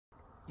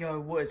Yo,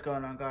 what is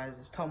going on, guys?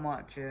 It's Tom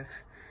March here.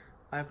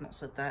 I have not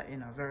said that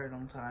in a very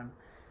long time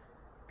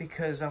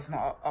because I've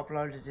not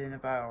uploaded in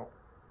about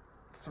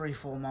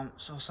 3-4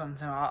 months or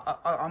something.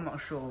 I'm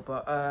not sure,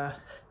 but I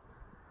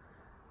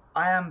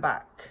am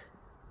back.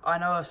 I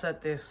know I've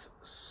said this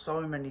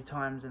so many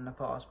times in the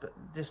past, but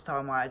this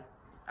time I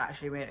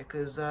actually mean it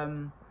because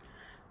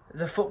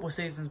the football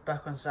season's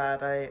back on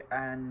Saturday,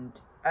 and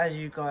as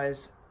you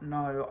guys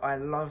know, I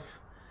love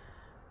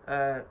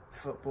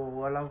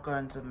football. I love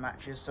going to the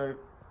matches. So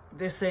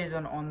this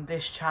season on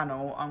this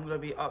channel, I'm going to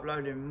be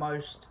uploading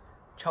most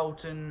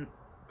Charlton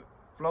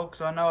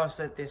vlogs. I know I've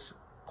said this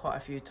quite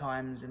a few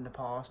times in the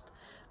past,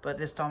 but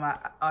this time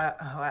I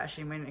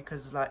actually mean it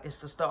because like it's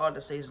the start of the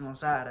season on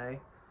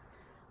Saturday,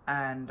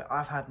 and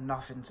I've had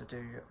nothing to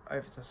do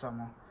over the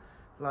summer.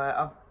 Like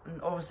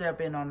I've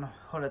been on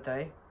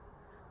holiday,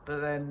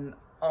 but then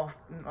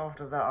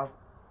after that I've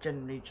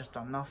generally just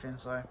done nothing.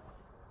 So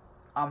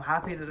I'm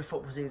happy that the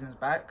football season's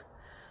back.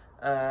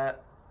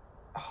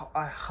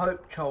 I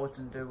hope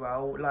Charlton do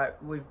well.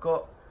 Like, we've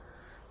got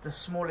the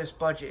smallest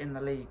budget in the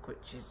league,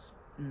 which is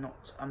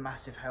not a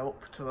massive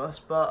help to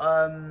us,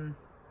 but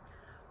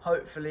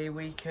hopefully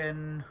we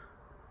can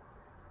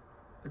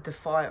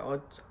defy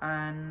odds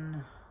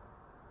and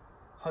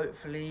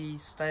hopefully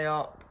stay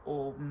up,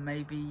 or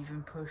maybe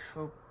even push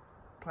for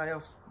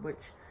playoffs,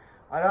 which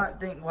I don't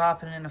think will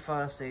happen in the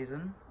first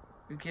season.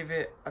 We give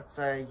it, I'd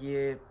say, a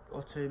year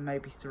or two,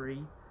 maybe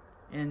 3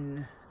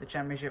 in the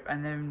Championship,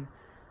 and then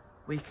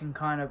we can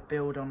kind of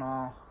build on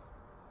our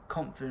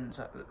confidence,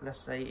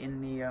 let's say,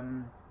 in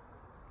the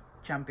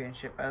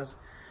Championship, as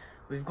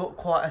we've got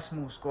quite a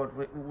small squad.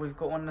 We've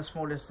got one of the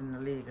smallest in the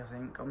league, I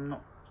think. I'm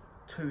not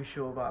too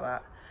sure about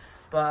that,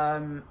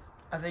 but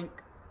I think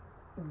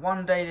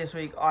one day this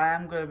week I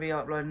am going to be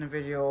uploading a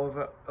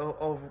video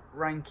of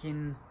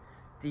ranking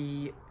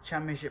the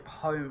Championship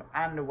home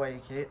and away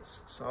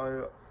kits.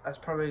 So that's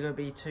probably going to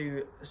be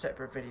 2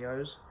 separate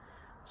videos.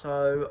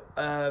 So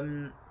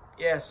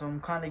yeah, so I'm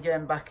kind of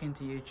getting back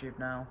into YouTube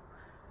now,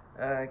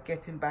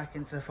 getting back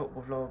into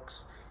football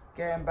vlogs,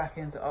 getting back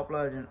into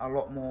uploading a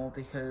lot more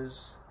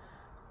because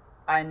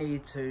I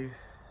need to,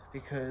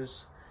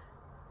 because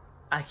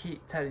I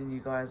keep telling you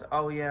guys,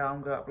 oh yeah,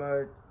 I'm going to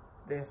upload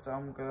this,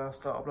 I'm going to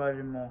start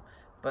uploading more,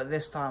 but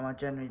this time I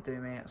generally do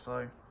mean it.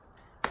 So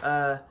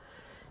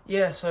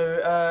yeah,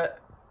 so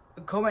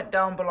comment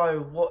down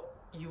below what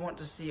you want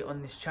to see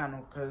on this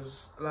channel,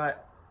 because like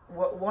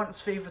once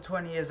FIFA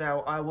 20 is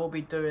out, I will be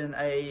doing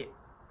a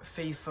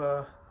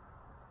FIFA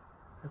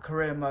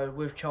career mode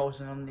with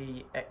Charlton on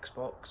the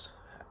Xbox,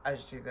 as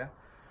you see there.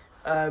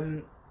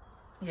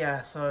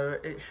 Yeah, so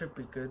it should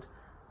be good.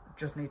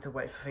 Just need to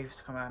wait for FIFA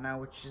to come out now,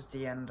 which is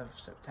the end of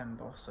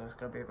September, so it's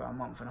going to be about a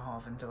month and a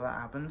half until that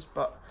happens.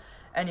 But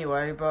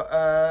anyway,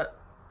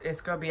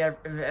 it's going to be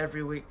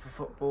every week for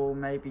football,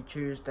 maybe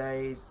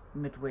Tuesdays,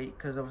 midweek,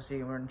 because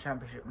obviously we're in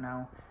Championship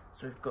now,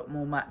 so we've got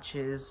more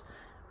matches,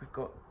 we've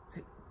got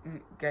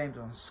games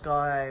on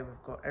Sky,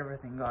 we've got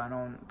everything going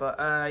on. But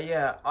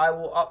yeah, I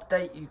will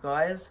update you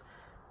guys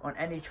on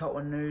any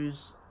Charlton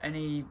news,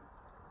 any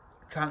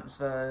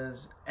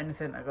transfers,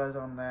 anything that goes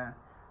on there.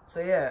 So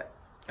yeah,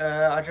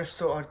 I just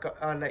thought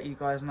I'd let you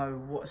guys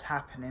know what's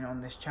happening on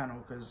this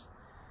channel, because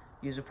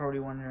you're probably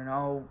wondering,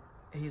 oh,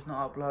 he's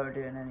not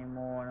uploading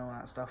anymore and all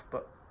that stuff,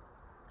 but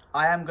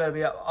I am going to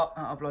be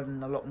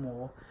uploading a lot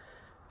more.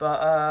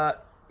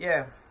 But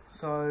yeah,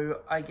 so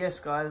I guess,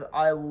 guys,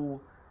 I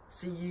will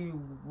see you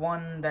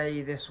one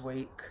day this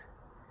week,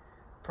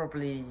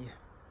 probably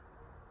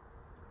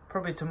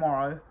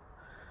tomorrow,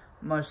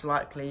 most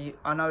likely.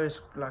 I know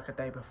it's like a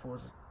day before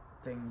the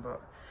thing, but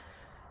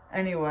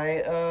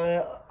anyway,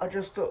 I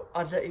just thought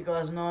I'd let you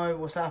guys know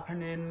what's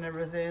happening and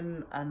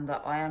everything, and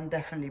that I am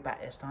definitely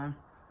back this time.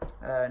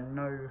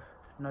 No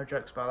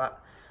jokes about that.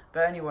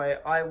 But anyway,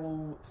 I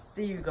will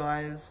see you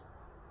guys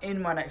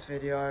in my next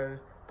video,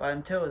 but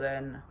until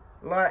then,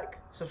 like,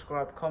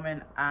 subscribe,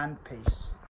 comment, and peace.